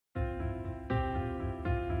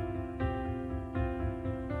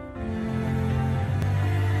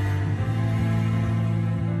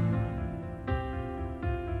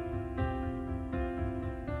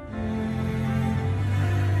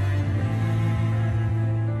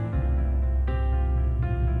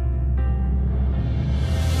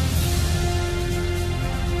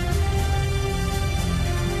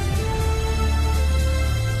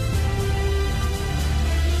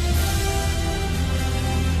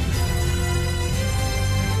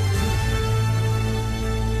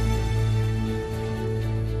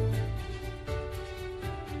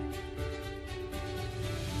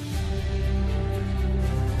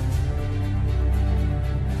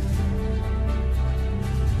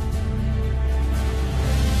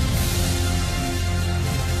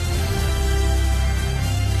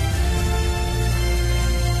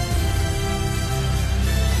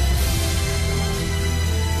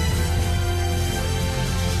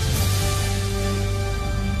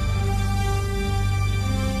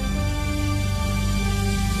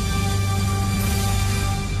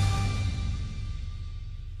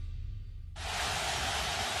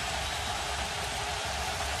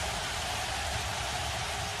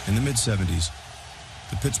In the mid-'70s,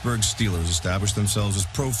 the Pittsburgh Steelers established themselves as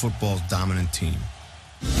pro football's dominant team.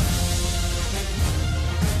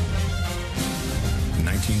 In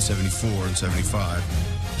 1974 and 75,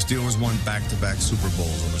 the Steelers won back-to-back Super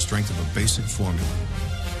Bowls on the strength of a basic formula: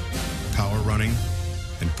 power running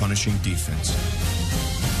and punishing defense.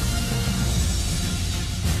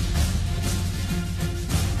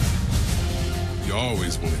 You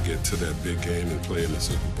always want to get to that big game and play in the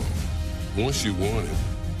Super Bowl. Once you won it,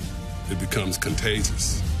 it becomes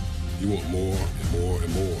contagious. You want more and more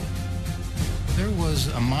and more. There was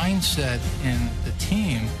a mindset in the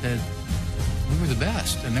team that we were the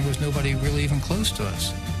best, and there was nobody really even close to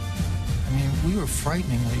us. I mean, we were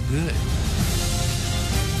frighteningly good.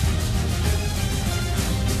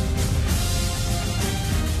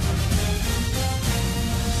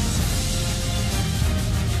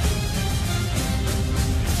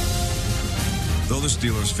 Though the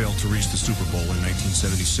Steelers failed to reach the Super Bowl in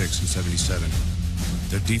 1976 and 77,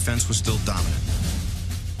 their defense was still dominant,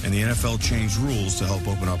 and the NFL changed rules to help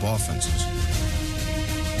open up offenses.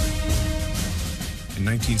 In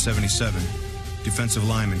 1977, defensive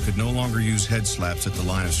linemen could no longer use head slaps at the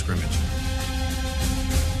line of scrimmage.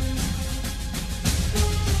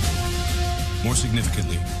 More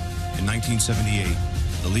significantly, in 1978,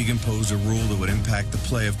 the league imposed a rule that would impact the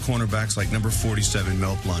play of cornerbacks like number 47,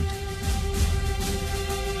 Mel Blount.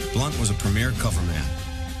 Blount was a premier cover man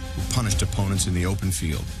who punished opponents in the open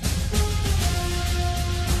field.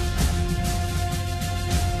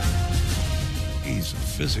 He's a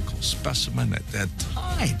physical specimen at that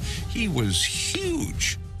time. He was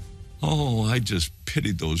huge. Oh, I just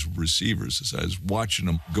pitied those receivers as I was watching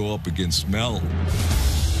them go up against Mel.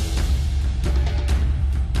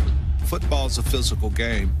 Football's a physical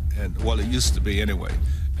game, and well, it used to be anyway.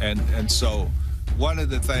 And so one of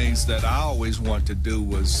the things that I always wanted to do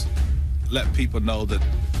was let people know that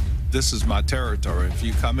this is my territory. If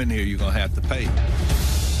you come in here, you're going to have to pay.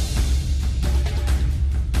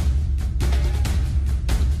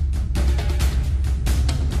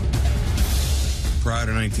 Prior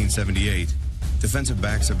to 1978, defensive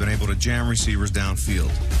backs have been able to jam receivers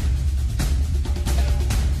downfield.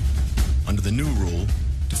 Under the new rule,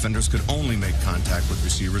 defenders could only make contact with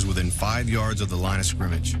receivers within 5 yards of the line of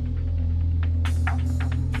scrimmage.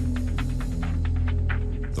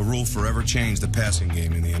 The rule forever changed the passing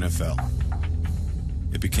game in the NFL.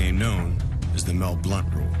 It became known as the Mel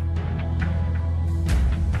Blount rule.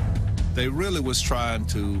 They really was trying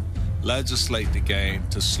to legislate the game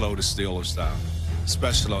to slow the Steelers down,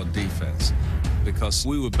 especially on defense, because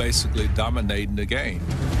we were basically dominating the game.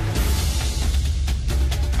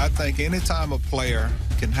 I think anytime a player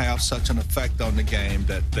can have such an effect on the game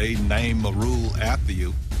that they name a rule after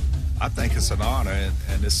you, I think it's an honor,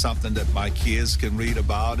 and it's something that my kids can read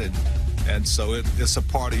about, and so it's a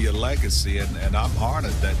part of your legacy, and I'm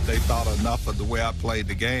honored that they thought enough of the way I played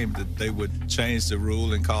the game that they would change the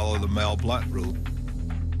rule and call it the Mel Blount rule.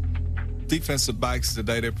 Defensive backs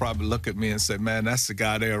today, they probably look at me and say, man, that's the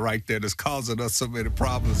guy there right there that's causing us so many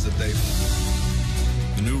problems today.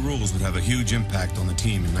 The new rules would have a huge impact on the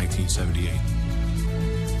team in 1978.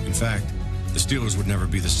 In fact, the Steelers would never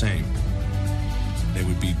be the same. They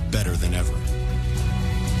would be better than ever.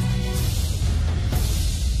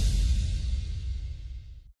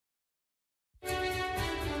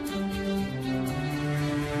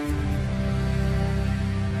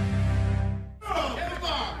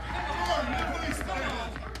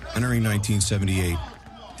 Entering 1978,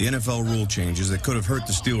 the NFL rule changes that could have hurt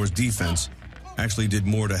the Steelers' defense actually did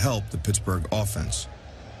more to help the Pittsburgh offense.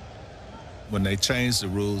 When they changed the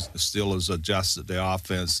rules, the Steelers adjusted their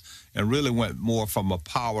offense and really went more from a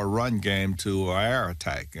power run game to an air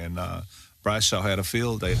attack. And Bradshaw had a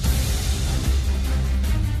field day.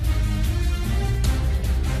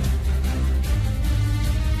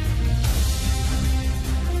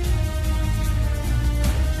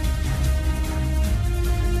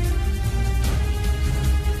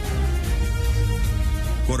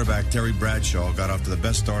 Quarterback Terry Bradshaw got off to the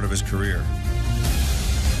best start of his career.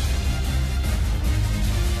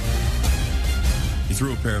 He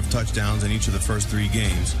threw a pair of touchdowns in each of the first 3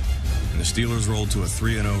 games, and the Steelers rolled to a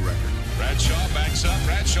 3-0 record. Bradshaw backs up.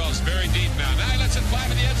 Bradshaw's very deep now. Now he lets it fly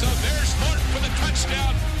in the end zone. There's Thornton for the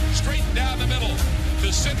touchdown, straight down the middle to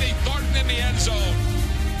Sidney Thornton in the end zone.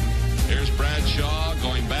 Here's Bradshaw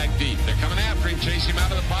going back deep. They're coming after him, chase him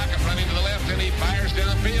out of the pocket, running to the left, and he fires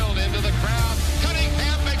downfield into the crowd.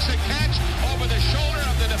 Cunningham makes a catch over the shoulder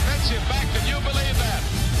of the defensive back. Can you believe that?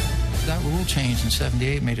 That rule change in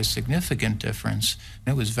 '78 made a significant difference.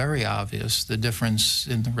 It was very obvious, the difference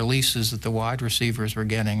in the releases that the wide receivers were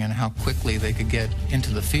getting and how quickly they could get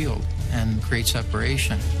into the field and create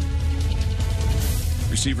separation.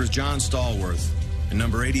 Receivers John Stallworth and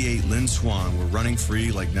number 88 Lynn Swann were running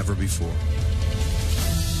free like never before.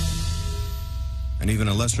 And even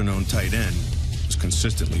a lesser-known tight end was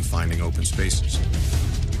consistently finding open spaces.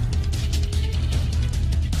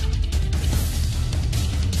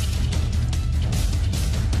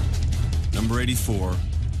 Number 84,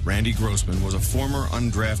 Randy Grossman, was a former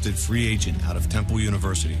undrafted free agent out of Temple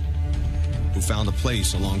University who found a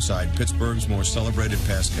place alongside Pittsburgh's more celebrated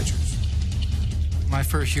pass catchers. My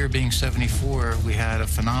first year being 74, we had a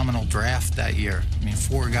phenomenal draft that year. I mean,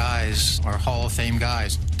 4 guys are Hall of Fame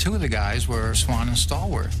guys. 2 of the guys were Swann and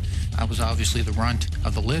Stallworth. I was obviously the runt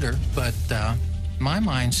of the litter, but my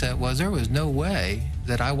mindset was there was no way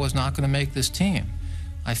that I was not going to make this team.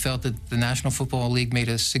 I felt that the National Football League made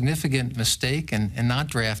a significant mistake in not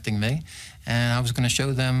drafting me, and I was going to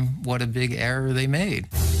show them what a big error they made.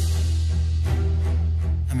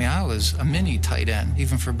 I mean, I was a mini tight end,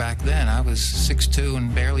 even for back then. I was 6'2"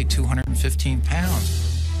 and barely 215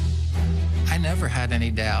 pounds. I never had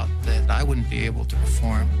any doubt that I wouldn't be able to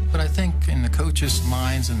perform. But I think in the coaches'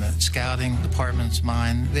 minds and the scouting department's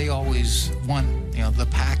mind, they always want, the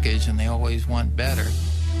package, and they always want better.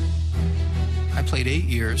 I played 8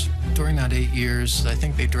 years. During that 8 years, I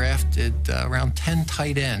think they drafted around 10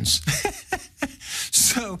 tight ends.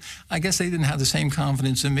 So I guess they didn't have the same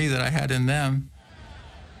confidence in me that I had in them.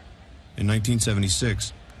 In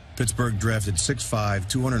 1976, Pittsburgh drafted 6'5",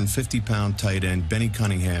 250-pound tight end Benny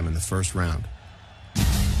Cunningham in the first round.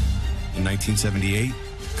 In 1978,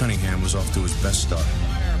 Cunningham was off to his best start.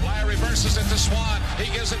 Blair reverses it to Swann.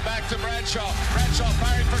 He gives it back to Bradshaw. Bradshaw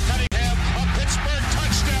firing for Cunningham. A Pittsburgh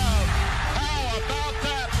touchdown. How about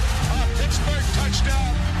that? A Pittsburgh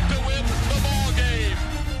touchdown to win the ball game.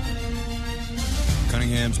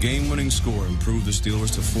 Cunningham's game-winning score improved the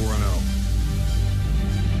Steelers to 4-0.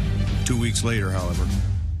 2 weeks later, however,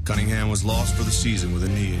 Cunningham was lost for the season with a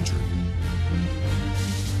knee injury.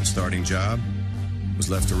 The starting job was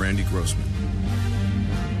left to Randy Grossman.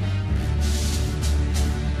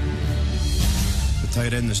 The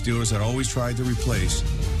tight end the Steelers had always tried to replace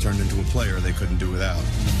turned into a player they couldn't do without.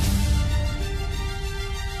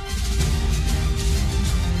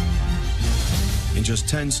 In just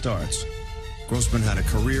 10 starts, Grossman had a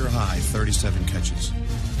career-high 37 catches,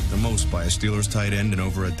 the most by a Steelers tight end in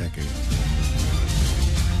over a decade.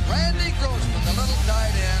 Randy Grossman, the little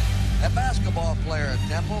tight end, a basketball player at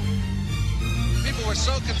Temple. People were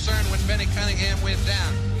so concerned when Benny Cunningham went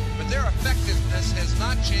down, but their effectiveness has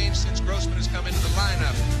not changed since Grossman has come into the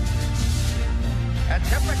lineup. A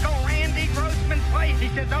typical Randy Grossman play. He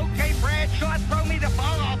says, okay, Bradshaw, throw me the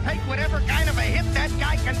ball. I'll take whatever kind of a hit that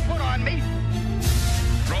guy can put on me.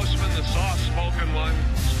 Grossman, the soft-spoken one,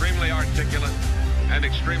 extremely articulate and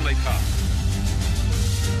extremely tough.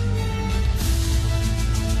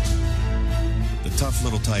 The tough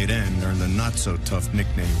little tight end earned a not-so-tough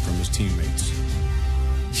nickname from his teammates.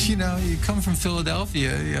 You come from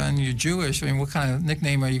Philadelphia and you're Jewish. I mean, what kind of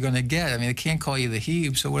nickname are you going to get? I mean, they can't call you the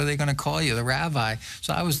Heb, so what are they going to call you? The Rabbi.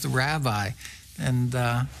 So I was the Rabbi. And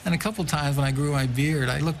a couple times when I grew my beard,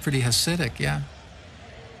 I looked pretty Hasidic, yeah.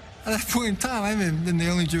 At that point in time, I've been the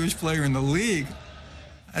only Jewish player in the league.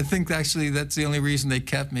 I think actually that's the only reason they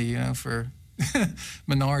kept me, for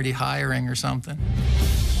minority hiring or something.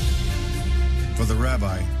 For the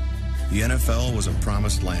Rabbi, the NFL was a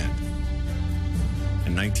promised land.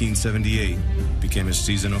 And 1978 became a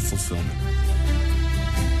season of fulfillment.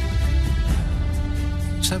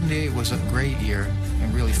 78 was a great year, a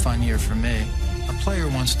really fun year for me. A player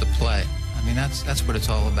wants to play. I mean, that's what it's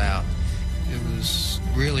all about. It was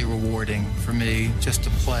really rewarding for me just to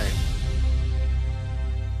play.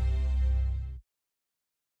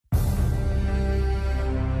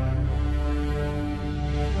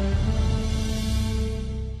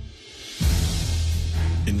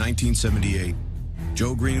 In 1978,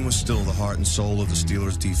 Joe Green was still the heart and soul of the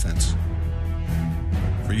Steelers' defense.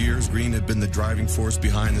 For years, Green had been the driving force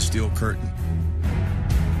behind the steel curtain.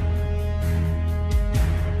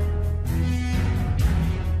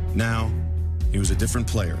 Now, he was a different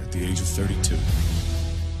player at the age of 32.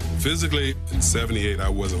 Physically, in 78, I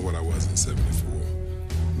wasn't what I was in 74.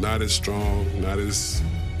 Not as strong, not as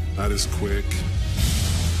quick.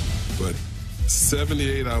 But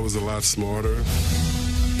 78, I was a lot smarter.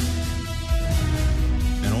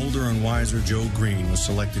 An older and wiser Joe Green was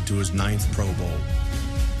selected to his 9th Pro Bowl.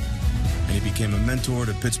 And he became a mentor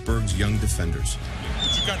to Pittsburgh's young defenders.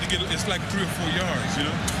 But you got to get, it's like 3 or 4 yards,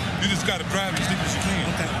 You just got to drive as deep as you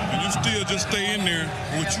can. Okay. And you still just stay in there.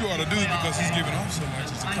 What you ought to do, because he's giving off so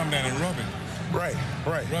much, is to come down and rub it. Right.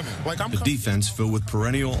 Rub it. Like The defense, filled with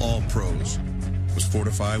perennial all-pros, was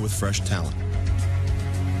fortified with fresh talent.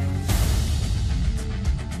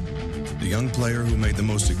 The young player who made the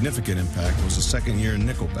most significant impact was a second-year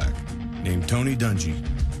nickelback named Tony Dungy,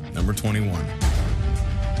 number 21.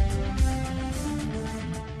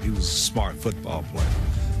 He was a smart football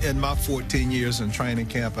player. In my 14 years in training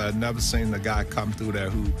camp, I had never seen a guy come through there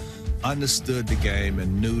who understood the game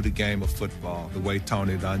and knew the game of football the way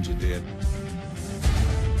Tony Dungy did.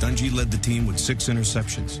 Dungy led the team with 6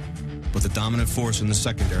 interceptions, but the dominant force in the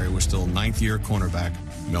secondary was still ninth-year cornerback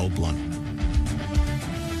Mel Blount.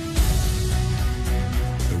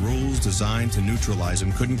 The rules designed to neutralize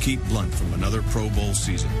him couldn't keep Blount from another Pro Bowl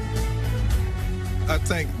season. I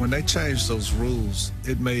think when they changed those rules,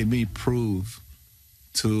 it made me prove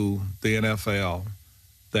to the NFL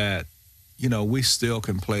that, you know, we still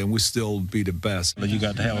can play and we still be the best. You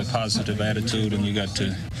got to have a positive attitude, and you got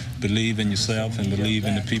to believe in yourself and believe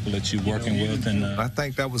in the people that you're working with. And I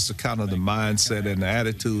think that was the kind of the mindset and the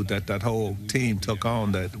attitude that that whole team took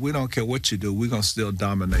on, that we don't care what you do, we're going to still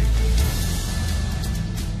dominate.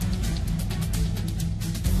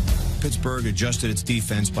 Pittsburgh adjusted its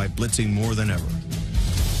defense by blitzing more than ever.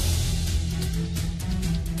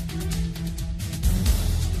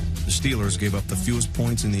 The Steelers gave up the fewest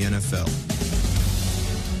points in the NFL.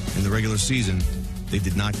 In the regular season, they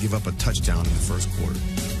did not give up a touchdown in the first quarter.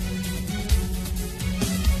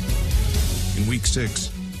 In Week 6,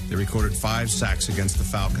 they recorded 5 sacks against the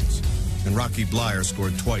Falcons, and Rocky Bleier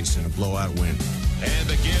scored twice in a blowout win. And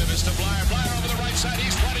the give is to Bleier. Bleier over the right side.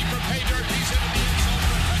 He's running for pay dirt. He's into the end zone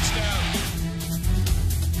for a touchdown.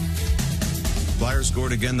 Bleier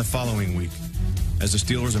scored again the following week, as the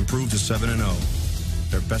Steelers improved to 7-0,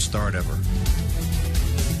 their best start ever.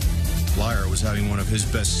 Bleier was having one of his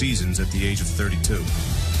best seasons at the age of 32.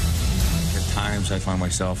 At times, I find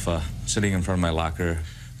myself sitting in front of my locker,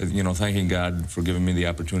 thanking God for giving me the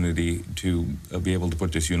opportunity to be able to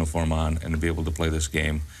put this uniform on and to be able to play this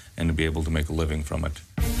game and to be able to make a living from it.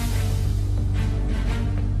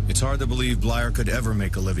 It's hard to believe Bleier could ever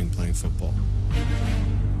make a living playing football.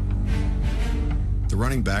 The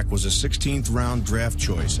running back was a 16th round draft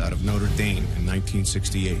choice out of Notre Dame in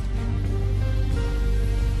 1968.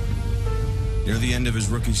 Near the end of his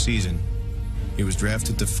rookie season, he was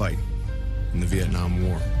drafted to fight in the Vietnam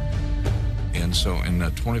War. And so in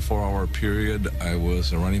a 24-hour period, I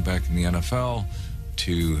was a running back in the NFL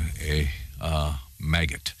to a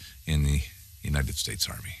maggot in the United States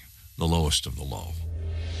Army, the lowest of the low.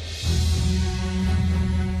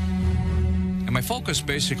 And my focus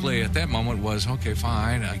basically at that moment was, okay,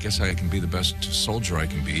 fine, I guess I can be the best soldier I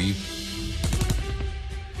can be.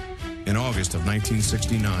 In August of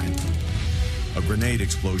 1969, a grenade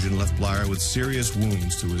explosion left Bleier with serious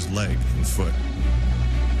wounds to his leg and foot.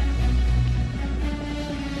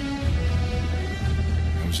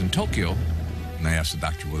 I was in Tokyo, and I asked the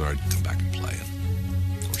doctor whether I'd come back and play.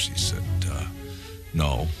 And of course, he said,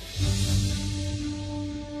 no.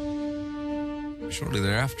 Shortly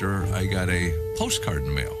thereafter, I got a postcard in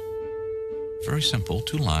the mail. Very simple,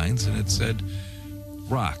 2 lines, and it said,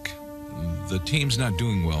 Rock, the team's not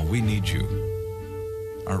doing well. We need you.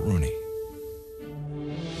 Art Rooney.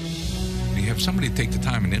 You have somebody take the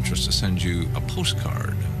time and interest to send you a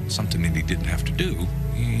postcard, something that he didn't have to do.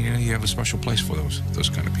 You have a special place for those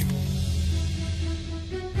kind of people.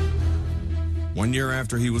 1 year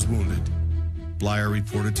after he was wounded, Bleier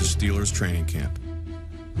reported to Steelers training camp.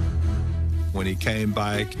 When he came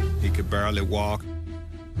back, he could barely walk.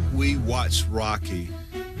 We watched Rocky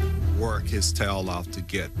work his tail off to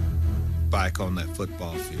get back on that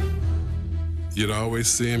football field. You'd always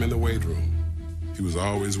see him in the weight room. He was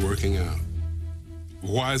always working out.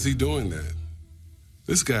 Why is he doing that?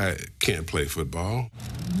 This guy can't play football.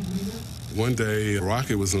 One day,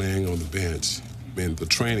 Rocky was laying on the bench in the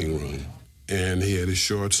training room, and he had his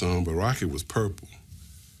shorts on, but Rocky was purple.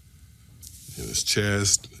 In his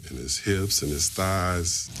chest, in his hips, and his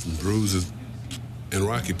thighs, and bruises. And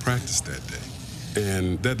Rocky practiced that day.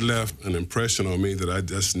 And that left an impression on me that I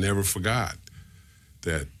just never forgot.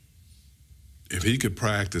 That if he could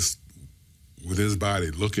practice with his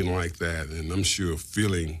body looking like that, and I'm sure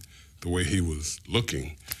feeling the way he was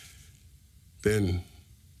looking, then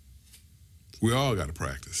we all got to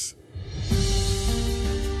practice.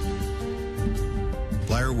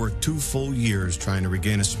 Bleier worked 2 full years trying to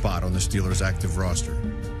regain a spot on the Steelers' active roster.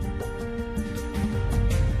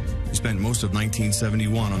 He spent most of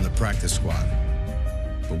 1971 on the practice squad,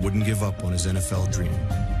 but wouldn't give up on his NFL dream.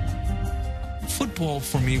 football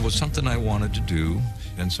for me was something I wanted to do,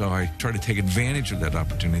 and so I tried to take advantage of that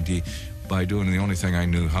opportunity by doing the only thing I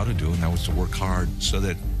knew how to do, and that was to work hard so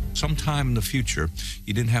that sometime in the future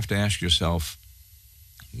you didn't have to ask yourself,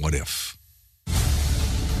 what if?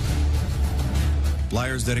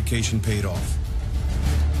 Bleier's dedication paid off.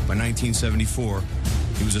 By 1974,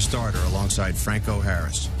 he was a starter alongside Franco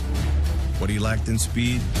Harris. What he lacked in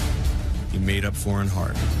speed, he made up for in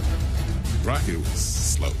heart. Rocky was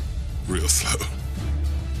slow, real slow.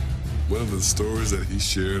 One of the stories that he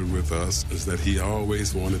shared with us is that he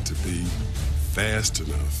always wanted to be fast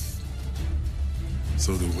enough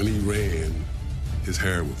so that when he ran, his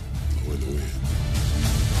hair would blow in the wind.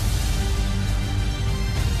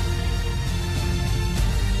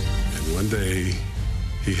 And one day,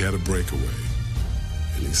 he had a breakaway,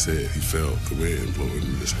 and he said he felt the wind blowing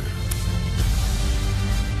in his hair.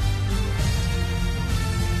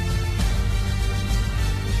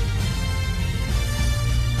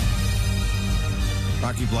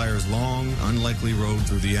 Rocky Bleier's long, unlikely road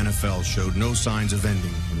through the NFL showed no signs of ending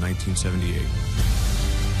in 1978.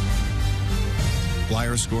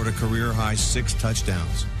 Bleier scored a career-high 6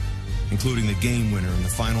 touchdowns, including the game winner in the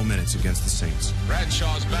final minutes against the Saints.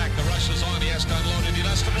 Bradshaw's back. The rush is on. He has to unload it. He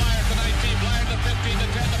does to Bleier to 19. Bleier to 15 to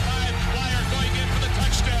 10 to 5. Bleier going in for the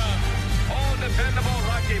touchdown. Oh, dependable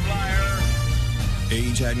Rocky Bleier.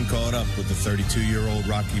 Age hadn't caught up with the 32-year-old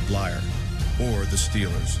Rocky Bleier or the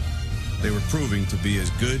Steelers. They were proving to be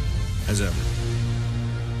as good as ever.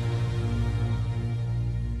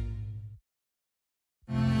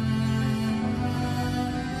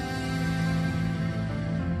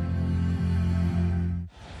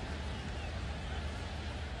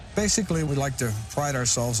 Basically, we like to pride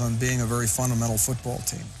ourselves on being a very fundamental football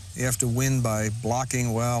team. You have to win by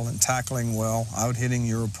blocking well and tackling well, out-hitting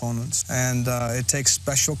your opponents. And it takes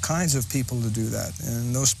special kinds of people to do that.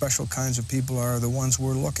 And those special kinds of people are the ones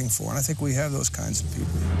we're looking for. And I think we have those kinds of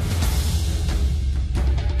people.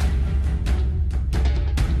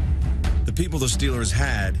 The people the Steelers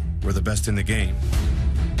had were the best in the game.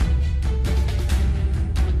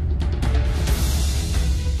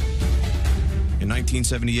 In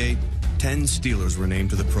 1978, 10 Steelers were named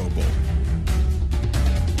to the Pro Bowl.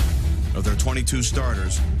 Of their 22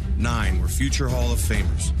 starters, 9 were future Hall of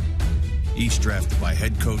Famers, each drafted by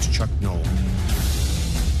head coach Chuck Noll.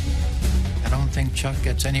 I don't think Chuck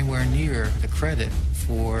gets anywhere near the credit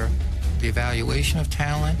for the evaluation of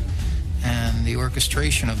talent and the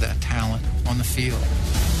orchestration of that talent on the field.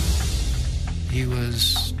 He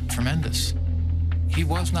was tremendous. He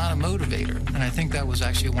was not a motivator, and I think that was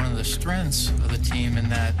actually one of the strengths of the team in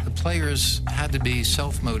that the players had to be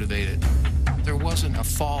self-motivated. There wasn't a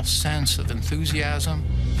false sense of enthusiasm.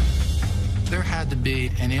 There had to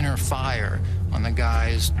be an inner fire on the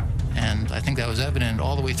guys, and I think that was evident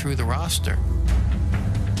all the way through the roster.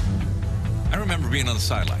 I remember being on the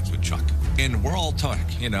sidelines with Chuck, and we're all talking,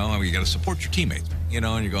 you know, you got to support your teammates, you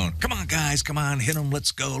know, and you're going, come on, guys, come on, hit them,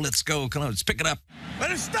 let's go, come on, let's pick it up.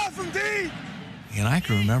 Let it stop him, D! And I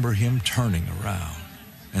can remember him turning around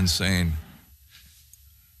and saying,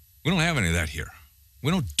 we don't have any of that here.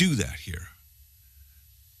 We don't do that here.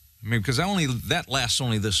 I mean, because that lasts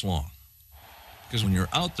only this long. Because when you're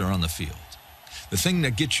out there on the field, the thing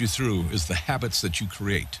that gets you through is the habits that you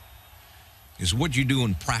create, is what you do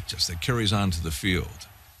in practice that carries on to the field.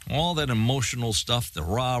 All that emotional stuff, the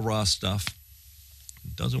rah-rah stuff,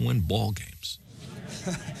 doesn't win ball games.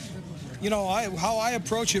 You know, how I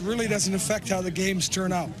approach it really doesn't affect how the games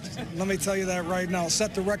turn out. Let me tell you that right now.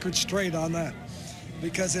 Set the record straight on that,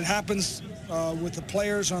 because it happens with the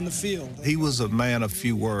players on the field. He was a man of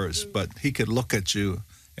few words, but he could look at you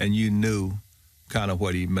and you knew kind of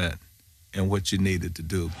what he meant and what you needed to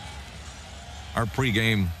do. Our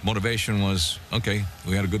pregame motivation was, okay,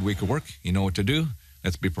 we had a good week of work. You know what to do.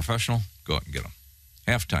 Let's be professional. Go out and get them.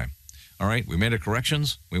 Halftime. All right, we made our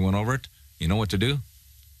corrections. We went over it. You know what to do.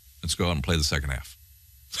 Let's go out and play the second half.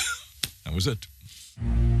 That was it.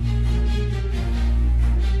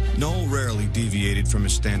 Noll rarely deviated from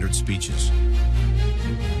his standard speeches.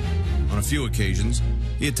 On a few occasions,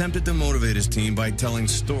 he attempted to motivate his team by telling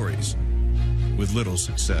stories, with little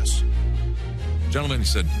success. Gentlemen, he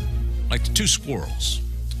said, like the 2 squirrels.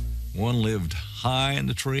 One lived high in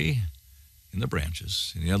the tree, in the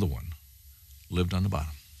branches, and the other one lived on the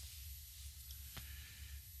bottom.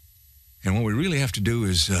 And what we really have to do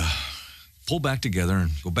is pull back together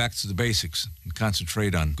and go back to the basics and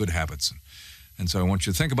concentrate on good habits. And so I want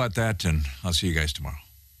you to think about that, and I'll see you guys tomorrow.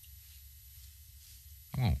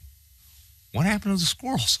 Oh, what happened to the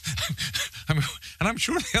squirrels? I mean, and I'm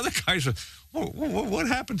sure the other guys are, what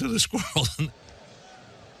happened to the squirrels?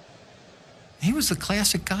 He was the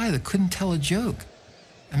classic guy that couldn't tell a joke.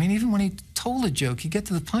 I mean, even when he told a joke, you get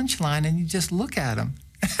to the punchline and you just look at him.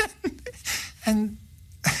 And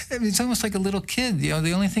I mean, it's almost like a little kid. You know,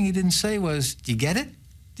 the only thing he didn't say was, "Do you get it?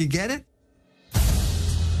 Do you get it?"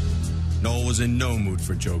 Noel was in no mood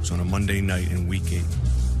for jokes on a Monday night in Week 8.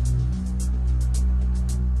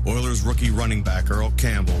 Oilers rookie running back Earl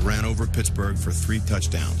Campbell ran over Pittsburgh for 3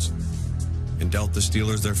 touchdowns and dealt the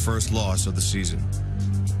Steelers their first loss of the season.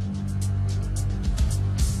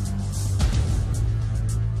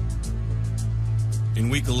 In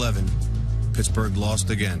Week 11, Pittsburgh lost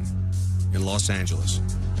again in Los Angeles.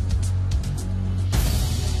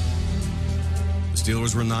 The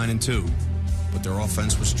Steelers were 9-2, but their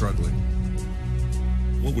offense was struggling.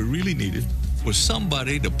 What we really needed was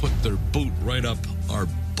somebody to put their boot right up our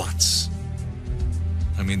butts.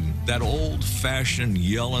 I mean, that old-fashioned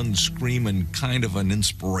yelling, screaming kind of an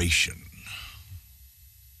inspiration.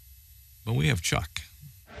 But we have Chuck.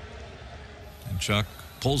 And Chuck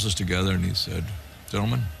pulls us together and he said,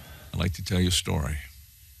 "Gentlemen, I'd like to tell you a story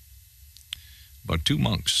about 2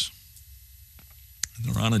 monks.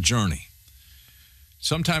 They're on a journey.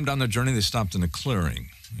 Sometime down the journey, they stopped in a clearing.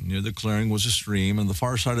 And near the clearing was a stream, and the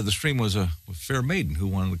far side of the stream was a fair maiden who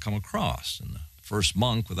wanted to come across. And the first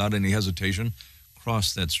monk, without any hesitation,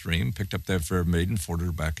 crossed that stream, picked up that fair maiden, forded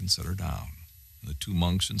her back, and set her down. And the 2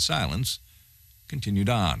 monks, in silence, continued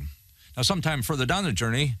on. Now, sometime further down the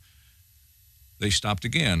journey, they stopped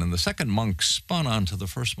again, and the second monk spun onto the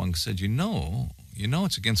first monk and said, you know,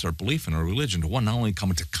 it's against our belief in our religion to one not only come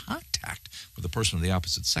into contact with a person of the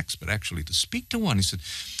opposite sex, but actually to speak to one. He said,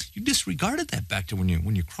 you disregarded that back to when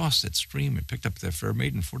you crossed that stream and picked up that fair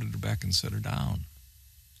maiden, forded her back, and set her down.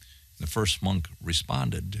 And the first monk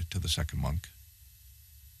responded to the second monk,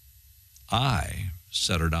 I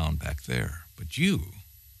set her down back there, but you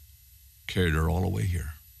carried her all the way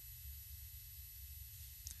here.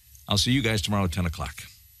 I'll see you guys tomorrow at 10 o'clock.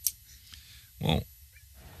 Well,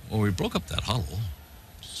 we broke up that huddle,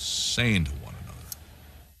 saying to one another,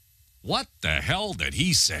 what the hell did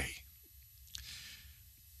he say?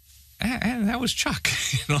 And that was Chuck.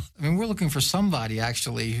 You know? I mean, we're looking for somebody,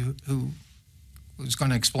 actually, who was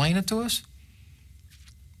going to explain it to us.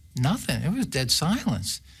 Nothing. It was dead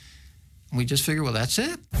silence. We just figured, well, that's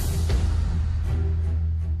it.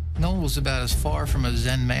 Noel was about as far from a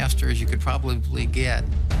Zen master as you could probably get.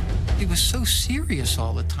 He was so serious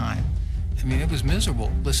all the time. I mean, it was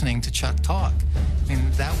miserable listening to Chuck talk. I mean,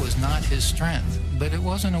 that was not his strength, but it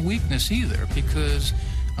wasn't a weakness either because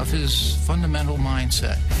of his fundamental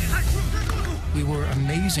mindset. We were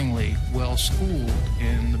amazingly well schooled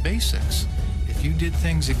in the basics. If you did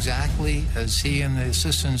things exactly as he and the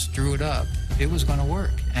assistants drew it up, it was going to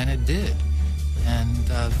work, and it did. And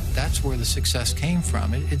that's where the success came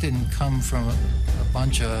from. It didn't come from a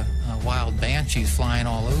bunch of wild banshees flying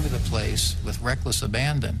all over the place with reckless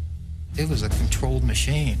abandon. It was a controlled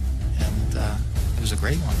machine, and it was a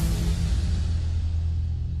great one.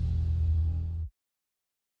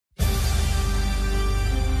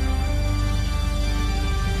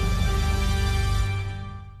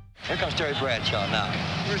 Here comes Terry Bradshaw now.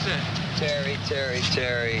 Where's that? Terry.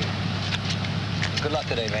 Good luck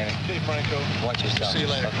today, baby. Hey, Franco. Watch yourself. See you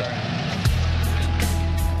later. Okay.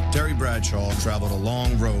 Terry Bradshaw traveled a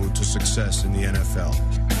long road to success in the NFL.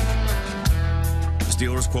 The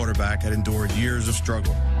Steelers quarterback had endured years of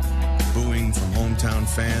struggle, booing from hometown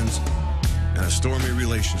fans, and a stormy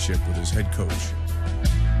relationship with his head coach.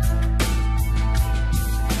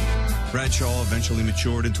 Bradshaw eventually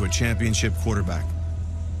matured into a championship quarterback.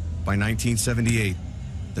 By 1978,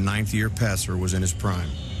 the ninth-year passer was in his prime.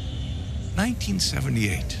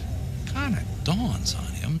 1978 kind of dawns on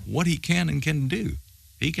him what he can and can do.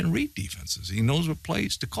 He can read defenses. He knows what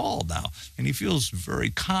plays to call now. And he feels very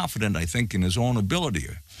confident, I think, in his own ability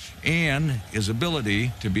and his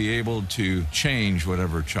ability to be able to change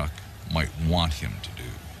whatever Chuck might want him to do.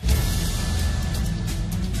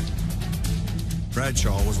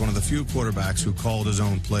 Bradshaw was one of the few quarterbacks who called his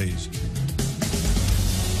own plays.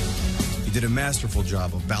 He did a masterful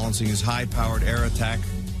job of balancing his high-powered air attack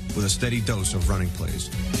with a steady dose of running plays.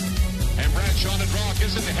 And Bradshaw to draw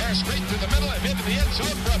gives it to Harris straight through the middle and into the end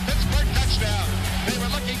zone for a Pittsburgh touchdown. They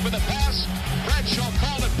were looking for the pass. Bradshaw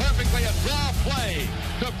called it perfectly, a draw play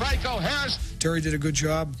to Franco Harris. Terry did a good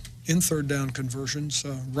job in third down conversions,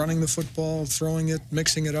 running the football, throwing it,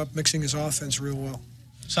 mixing it up, mixing his offense real well.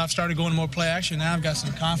 So I've started going more play action now. I've got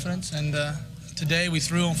some confidence, and today we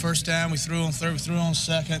threw on first down, we threw on third, we threw on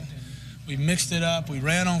second. We mixed it up, we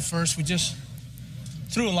ran on first, we just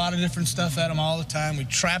threw a lot of different stuff at them all the time. We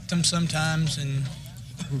trapped them sometimes and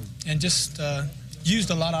just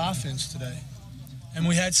used a lot of offense today. And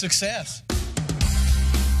we had success.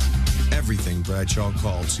 Everything Bradshaw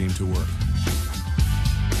called seemed to work.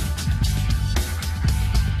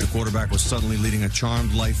 The quarterback was suddenly leading a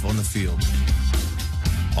charmed life on the field.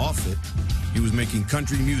 Off it, he was making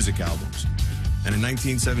country music albums. And in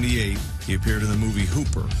 1978, he appeared in the movie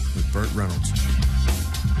Hooper with Burt Reynolds.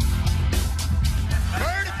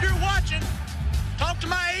 Burt, if you're watching, talk to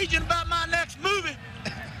my agent about my next movie.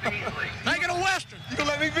 Make it a Western. You gonna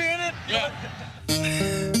let me be in it? Yeah.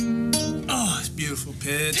 Oh, it's beautiful.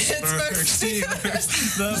 Pittsburgh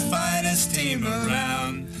Steelers, the finest team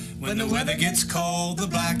around. When the weather gets cold, the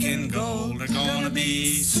black and gold are gonna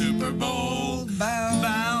be Super Bowl bound,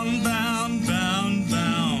 bound, bound, bound,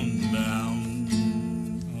 bound,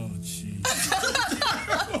 bound. Oh, jeez.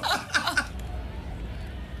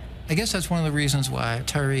 I guess that's one of the reasons why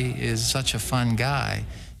Terry is such a fun guy.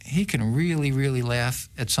 He can really, really laugh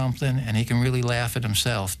at something, and he can really laugh at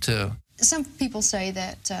himself, too. Some people say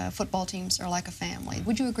that football teams are like a family.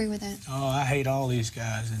 Would you agree with that? Oh, I hate all these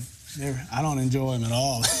guys, and I don't enjoy them at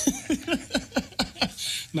all.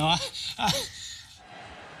 No,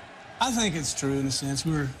 I think it's true in a sense.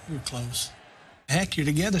 We're close. Heck, you're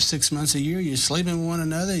together 6 months a year. You sleep with one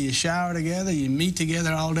another. You shower together. You meet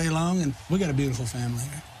together all day long, and we got a beautiful family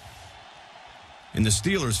here. In the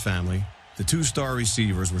Steelers family, the two-star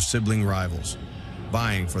receivers were sibling rivals,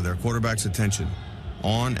 vying for their quarterback's attention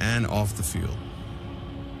on and off the field.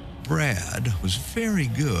 Brad was very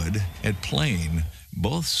good at playing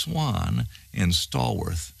both Swan and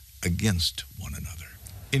Stallworth against one another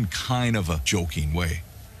in kind of a joking way.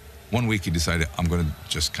 One week he decided, I'm going to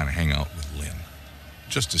just kind of hang out with Lynn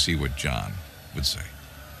just to see what John would say.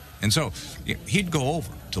 And so he'd go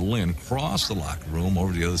over to Lynn, cross the locker room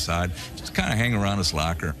over to the other side, just kind of hang around his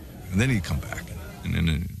locker, and then he'd come back, and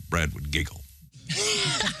then Brad would giggle.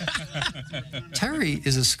 Terry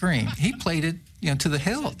is a scream. He played it, to the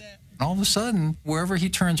hilt. And all of a sudden, wherever he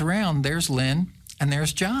turns around, there's Lynn and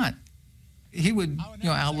there's John. He would,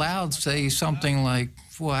 out loud say something like,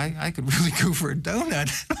 boy, I could really go for a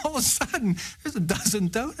donut. And all of a sudden, there's a dozen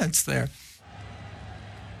donuts there.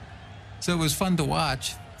 So it was fun to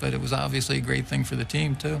watch, but it was obviously a great thing for the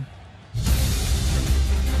team, too.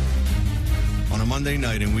 On a Monday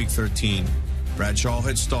night in Week 13, Bradshaw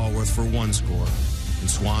hit Stallworth for 1 score and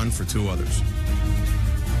Swan for 2 others.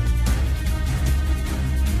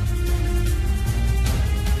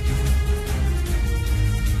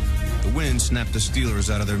 The win snapped the Steelers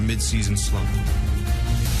out of their midseason slump.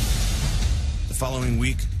 The following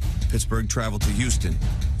week, Pittsburgh traveled to Houston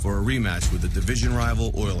for a rematch with the division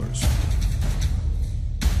rival Oilers.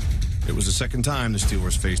 It was the second time the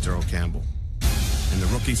Steelers faced Earl Campbell, and the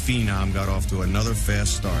rookie phenom got off to another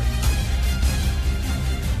fast start.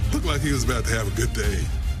 Looked like he was about to have a good day,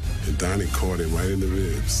 and Donnie caught him right in the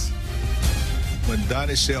ribs. When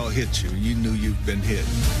Donnie Shell hit you, you knew you'd been hit.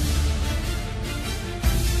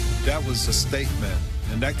 That was a statement,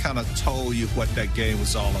 and that kind of told you what that game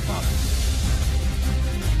was all about.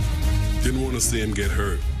 Didn't want to see him get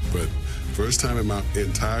hurt, but first time in my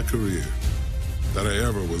entire career that I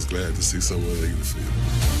ever was glad to see someone leave the field.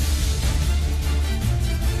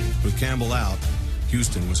 With Campbell out,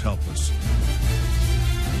 Houston was helpless.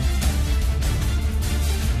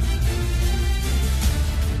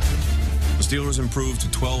 The Steelers improved to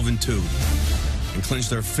 12-2 and clinched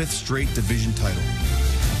their 5th straight division title.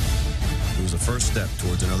 It was the first step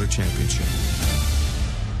towards another championship.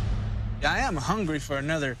 I am hungry for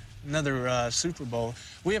another Super Bowl.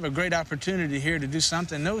 We have a great opportunity here to do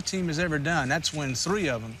something no team has ever done. That's win 3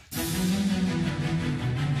 of them.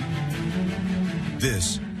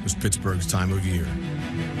 This was Pittsburgh's time of year.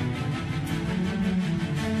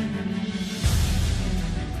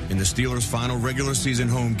 In the Steelers' final regular season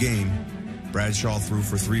home game, Bradshaw threw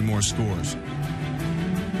for 3 more scores.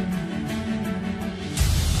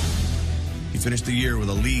 He finished the year with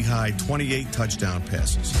a league-high 28 touchdown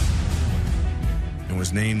passes and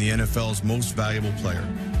was named the NFL's most valuable player.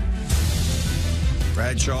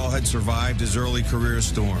 Bradshaw had survived his early career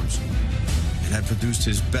storms and had produced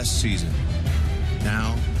his best season.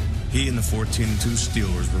 Now, he and the 14-2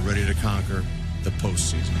 Steelers were ready to conquer the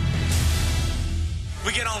postseason.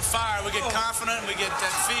 We get on fire, we get confident, we get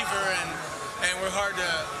that fever, and we're hard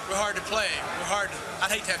to play.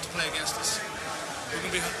 I'd hate to have to play against us. We're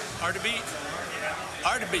gonna be hard to beat.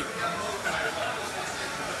 Hard to beat.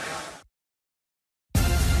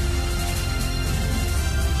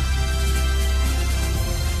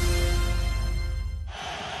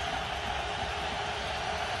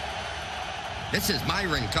 This is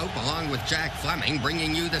Myron Cope along with Jack Fleming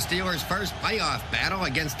bringing you the Steelers' first playoff battle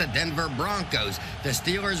against the Denver Broncos. The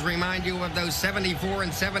Steelers remind you of those 74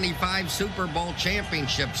 and 75 Super Bowl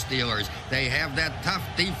championship Steelers. They have that tough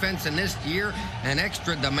defense, and this year an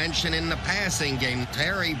extra dimension in the passing game.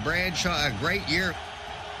 Terry Bradshaw, a great year.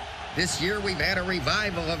 This year we've had a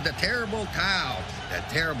revival of the Terrible Towel. The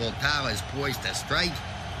Terrible Towel is poised to strike.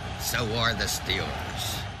 So are the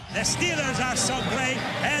Steelers. The Steelers are so great,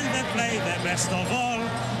 and they play the best of all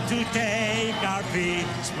to take our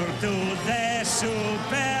Pittsburgh to the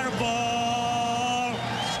Super Bowl.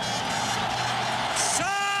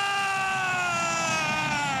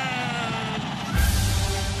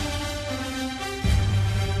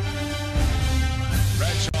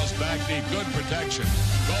 Bradshaw's back deep, good protection.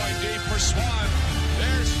 Going deep for Swan.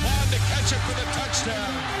 There's Swan to catch it for the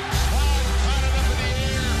touchdown. Swan caught it up in the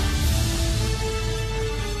air.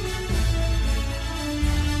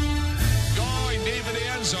 Going deep in the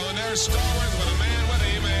end zone. There's Stallworth with a man with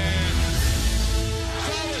him, and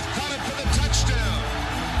Stallworth caught it for the touchdown.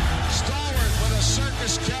 Stallworth with a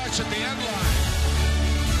circus catch at the end line.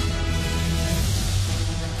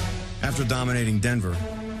 After dominating Denver,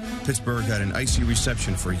 Pittsburgh had an icy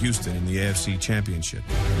reception for Houston in the AFC Championship.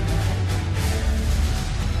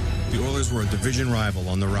 The Oilers were a division rival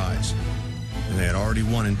on the rise, and they had already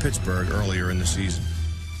won in Pittsburgh earlier in the season.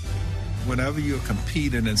 Whenever you're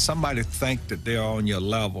competing and somebody think that they're on your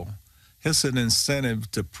level, it's an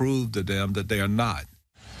incentive to prove to them that they are not.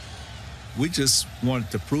 We just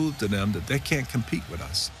wanted to prove to them that they can't compete with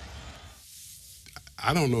us.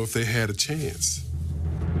 I don't know if they had a chance.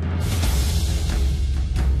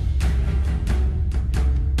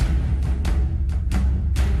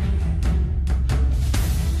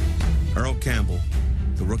 Earl Campbell,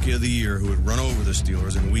 the Rookie of the Year who had run over the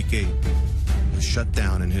Steelers in Week 8, was shut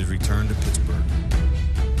down in his return to Pittsburgh.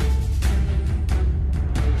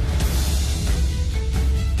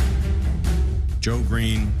 Joe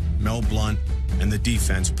Green, Mel Blount, and the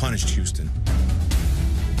defense punished Houston.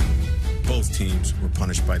 Both teams were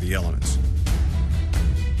punished by the elements.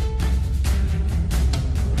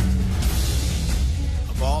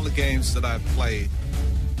 Of all the games that I've played,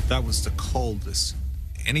 that was the coldest.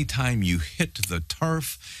 Anytime you hit the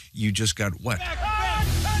turf, you just got wet.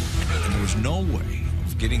 And there was no way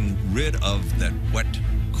of getting rid of that wet,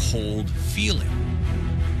 cold feeling.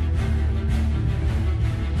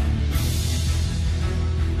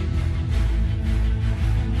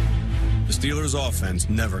 The Steelers' offense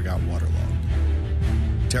never got waterlogged.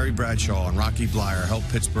 Terry Bradshaw and Rocky Bleier helped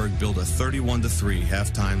Pittsburgh build a 31-3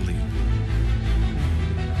 halftime lead.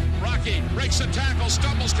 Rocky breaks the tackle,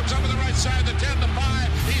 stumbles, comes over the right side, the 10, the 5.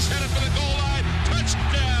 He's headed for the goal line.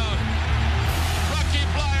 Touchdown! Rocky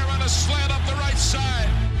Bleier on a slant up the right side.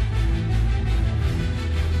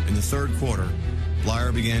 In the third quarter,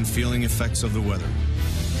 Bleier began feeling effects of the weather.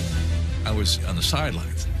 I was on the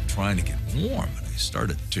sidelines trying to get warm, and I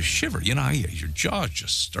started to shiver. You know, your jaw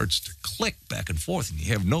just starts to click back and forth, and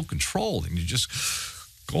you have no control, and you're just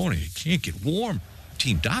going, and you can't get warm.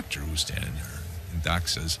 Team doctor who was standing there. And Doc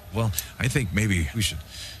says, well, I think maybe we should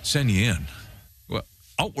send you in. Well,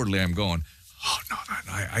 outwardly I'm going, oh, no,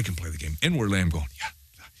 I can play the game. Inwardly I'm going,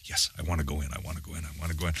 yes, I want to go in. I want to go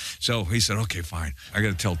in. So he said, okay, fine. I got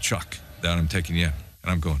to tell Chuck that I'm taking you in.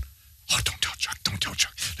 And I'm going, oh, don't tell Chuck.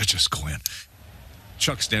 Let's just go in.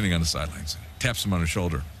 Chuck's standing on the sidelines. Taps him on the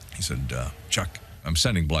shoulder. He said, Chuck, I'm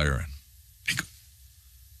sending Bleier in. He goes,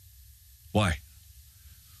 why?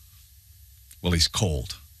 Well, he's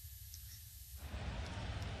cold.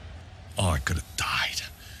 Oh, I could have died.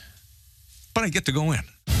 But I get to go in.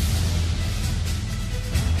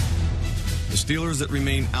 The Steelers that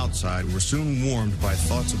remained outside were soon warmed by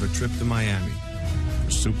thoughts of a trip to Miami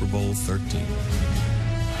for Super Bowl 13. We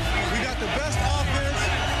got the best offense,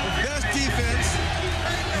 the best defense,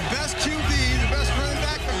 the best QB, the best running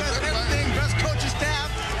back, the best everything, best coaching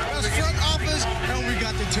staff, best front office, and we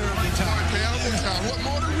got the terrible time. What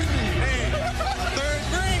more do we need? Hey, third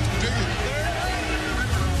ring.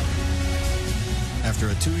 After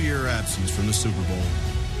a 2-year absence from the Super Bowl,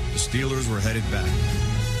 the Steelers were headed back.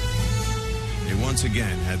 They once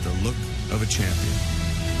again had the look of a champion.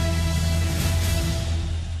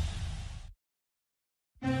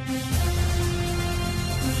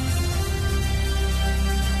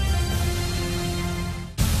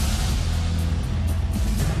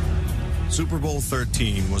 Super Bowl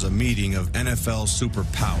 13 was a meeting of NFL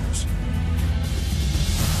superpowers.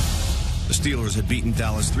 The Steelers had beaten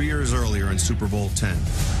Dallas 3 years earlier in Super Bowl 10.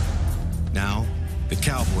 Now, the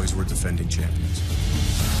Cowboys were defending champions.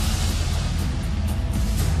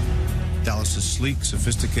 Dallas's sleek,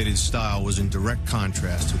 sophisticated style was in direct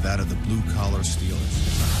contrast to that of the blue-collar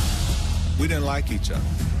Steelers. We didn't like each other.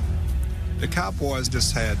 The Cowboys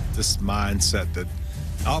just had this mindset that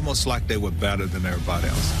almost like they were better than everybody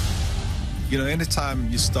else. You know, anytime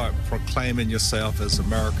you start proclaiming yourself as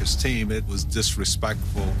America's team, it was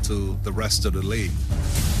disrespectful to the rest of the league.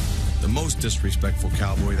 The most disrespectful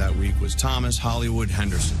Cowboy that week was Thomas Hollywood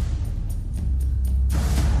Henderson.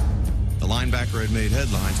 The linebacker had made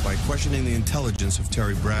headlines by questioning the intelligence of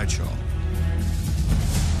Terry Bradshaw.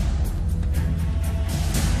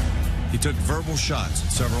 He took verbal shots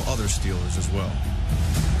at several other Steelers as well.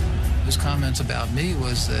 His comments about me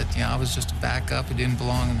was that, I was just a backup who didn't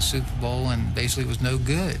belong in the Super Bowl and basically was no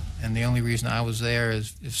good. And the only reason I was there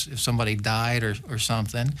is if somebody died or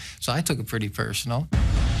something. So I took it pretty personal.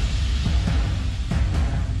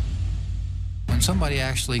 When somebody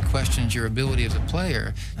actually questions your ability as a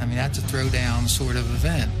player, that's a throwdown sort of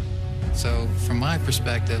event. So from my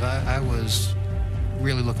perspective, I was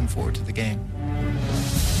really looking forward to the game.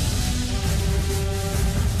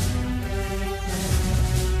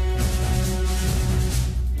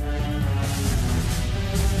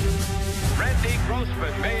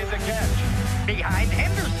 Grossman made the catch. Behind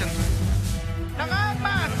Henderson. The long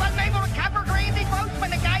man wasn't able to cover Randy Grossman,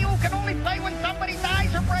 the guy who can only play when somebody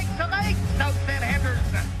dies or breaks a leg. So said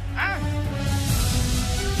Henderson. Huh?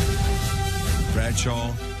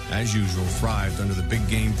 Bradshaw, as usual, thrived under the big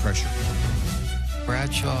game pressure.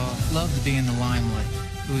 Bradshaw loved to be in the limelight.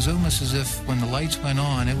 It was almost as if when the lights went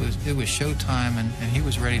on, it was showtime and he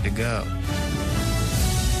was ready to go.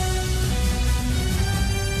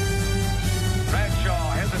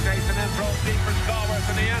 Hesitates and then throws deep for Stallworth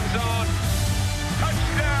in the end zone.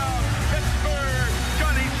 Touchdown, Pittsburgh!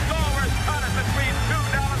 Johnny Stallworth caught it between two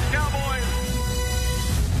Dallas Cowboys.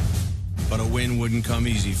 But a win wouldn't come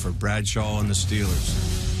easy for Bradshaw and the Steelers.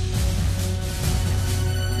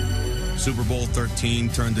 Super Bowl XIII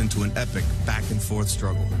turned into an epic back-and-forth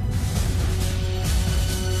struggle.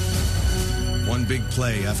 One big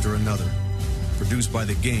play after another, produced by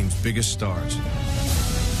the game's biggest stars.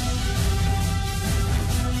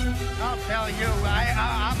 I'll tell you,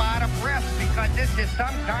 I'm out of breath because this is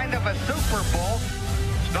some kind of a Super Bowl.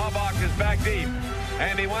 Staubach is back deep,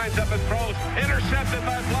 and he winds up at throws. Intercepted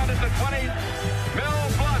by Blunt at the 20. Bill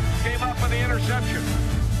Blunt came up with the interception.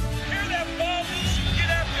 Hear that ball loose and get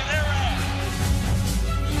after their out.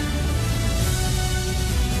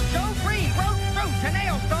 Joe Green broke through to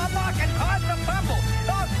nail Staubach and caused the fumble.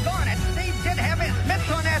 Doggone it, Steve did have his mitts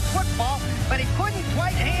on that football, but he couldn't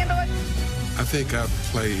quite handle it. I think I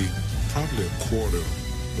played probably a quarter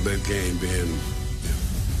of that game being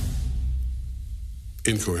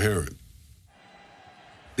incoherent.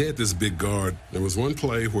 They had this big guard. There was one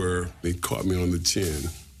play where he caught me on the chin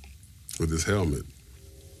with his helmet.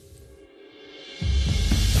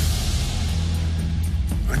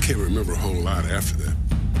 I can't remember a whole lot after that.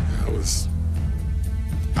 I was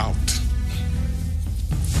out.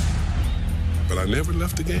 But I never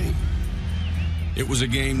left the game. It was a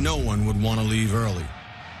game no one would want to leave early,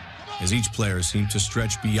 as each player seemed to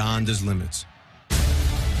stretch beyond his limits.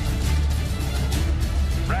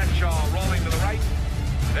 Bradshaw rolling to the right.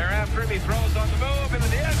 Thereafter, he throws on the move into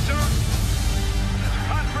the end zone.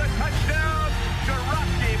 Caught for a touchdown to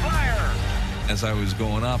Rocky Blyer. As I was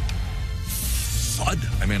going up, thud.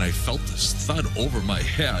 I felt this thud over my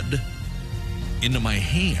head, into my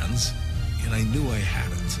hands, and I knew I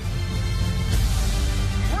had it.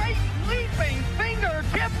 Great leaping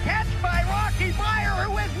fingertip catch by Rocky Blyer,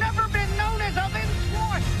 who has never been known as a Vince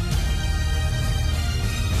Swan.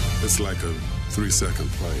 It's like a 3-second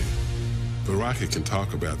play. But Rocky can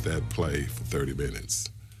talk about that play for 30 minutes.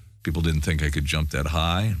 People didn't think I could jump that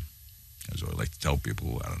high. As I like to tell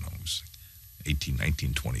people, I don't know, it was 18,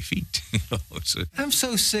 19, 20 feet. I'm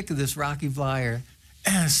so sick of this Rocky Blyer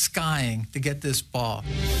skying to get this ball.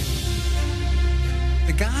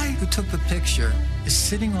 The guy who took the picture is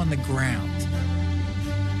sitting on the ground.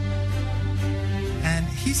 And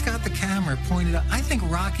he's got the camera pointed up. I think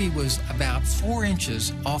Rocky was about 4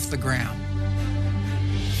 inches off the ground.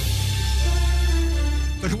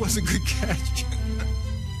 But it was a good catch.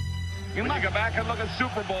 When you go back and look at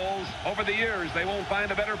Super Bowls over the years, they won't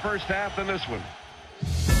find a better first half than this one.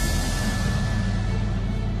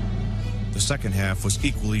 The second half was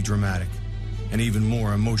equally dramatic and even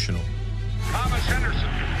more emotional. Thomas Henderson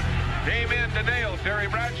came in to nail Terry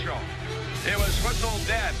Bradshaw. It was whistle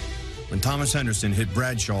dead. When Thomas Henderson hit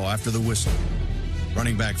Bradshaw after the whistle,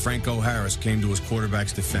 running back Franco Harris came to his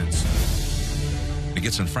quarterback's defense. It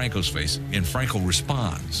gets in Franco's face, and Franco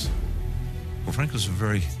responds. Well, Franco's a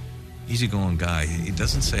very easygoing guy. He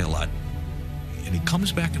doesn't say a lot. and he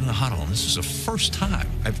comes back into the huddle, and this is the first time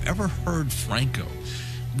I've ever heard Franco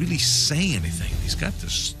really say anything. He's got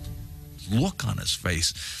this look on his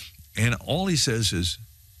face, and all he says is,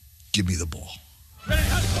 "Give me the ball." Larry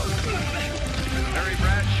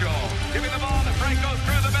Bradshaw giving the ball to Franco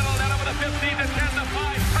through the middle, down over the 15 to 10 to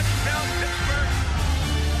 5. Touchdown, Pittsburgh.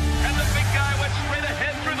 And the big guy went straight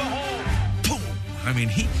ahead through the hole. Boom! I mean,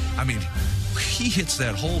 he hits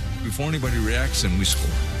that hole before anybody reacts, and we score.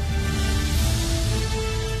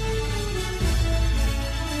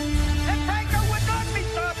 And Franco would not be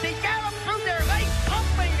stopped. He galloped through their legs,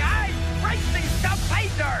 pumping, eyes racing, the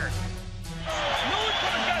pacer. No one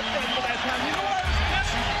could have got that for that time. You know why it was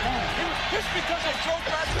pissed? He was pissed because they drove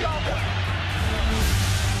Bradshaw.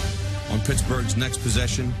 On Pittsburgh's next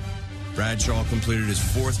possession, Bradshaw completed his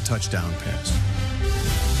 4th touchdown pass.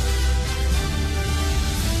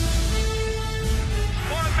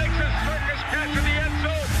 Makes a circus catch in the end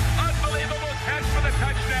zone. Unbelievable catch for the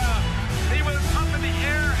touchdown. He was up in the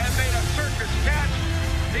air and made a circus catch.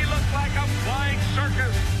 He looked like a flying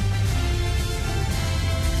circus.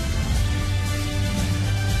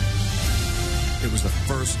 It was the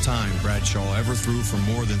first time Bradshaw ever threw for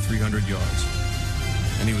more than 300 yards,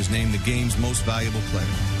 and he was named the game's most valuable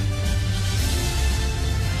player.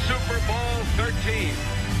 Super Bowl 13,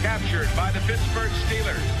 captured by the Pittsburgh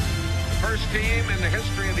Steelers. First team in the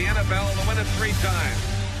history of the NFL to win it 3 times.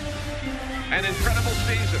 An incredible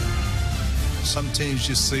season. Some teams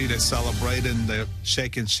you see, they're celebrating, they're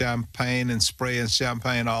shaking champagne and spraying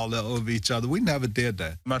champagne all over each other. We never did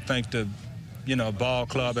that. I think the ball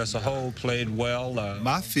club as a whole played well.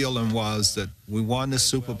 My feeling was that we won the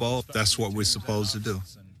Super Bowl. That's what we're supposed to do.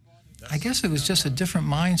 I guess it was just a different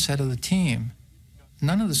mindset of the team.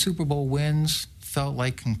 None of the Super Bowl wins felt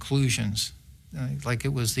like conclusions, like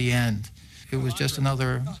it was the end. It was just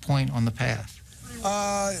another point on the path.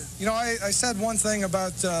 I said one thing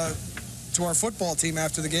about to our football team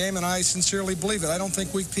after the game, and I sincerely believe it. I don't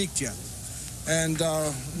think we've peaked yet. And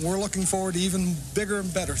we're looking forward to even bigger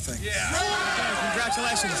and better things. Yeah.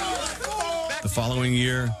 Congratulations. The following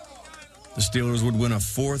year, the Steelers would win a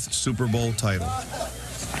 4th Super Bowl title.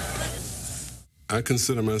 I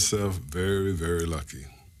consider myself very, very lucky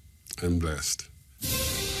and blessed.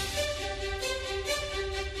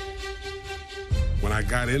 When I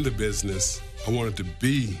got into business, I wanted to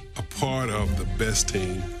be a part of the best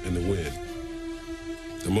team and to win.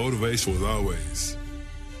 The motivation was always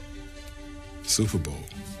Super Bowl.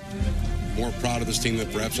 More proud of this team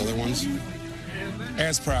than perhaps other ones?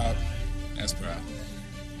 As proud. As proud.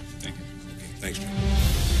 Thank you. Okay, thanks, Jim.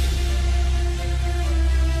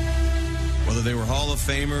 Whether they were Hall of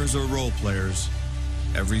Famers or role players,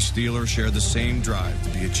 every Steeler shared the same drive to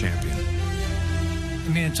be a champion. I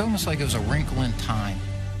mean, it's almost like it was a wrinkle in time.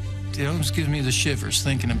 It almost gives me the shivers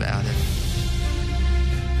thinking about it.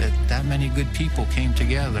 That many good people came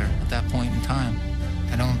together at that point in time.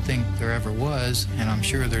 I don't think there ever was, and I'm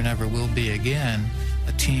sure there never will be again,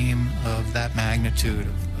 a team of that magnitude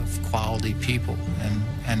of quality people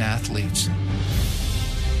and athletes.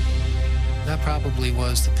 That probably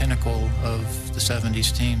was the pinnacle of the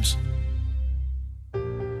 70s teams.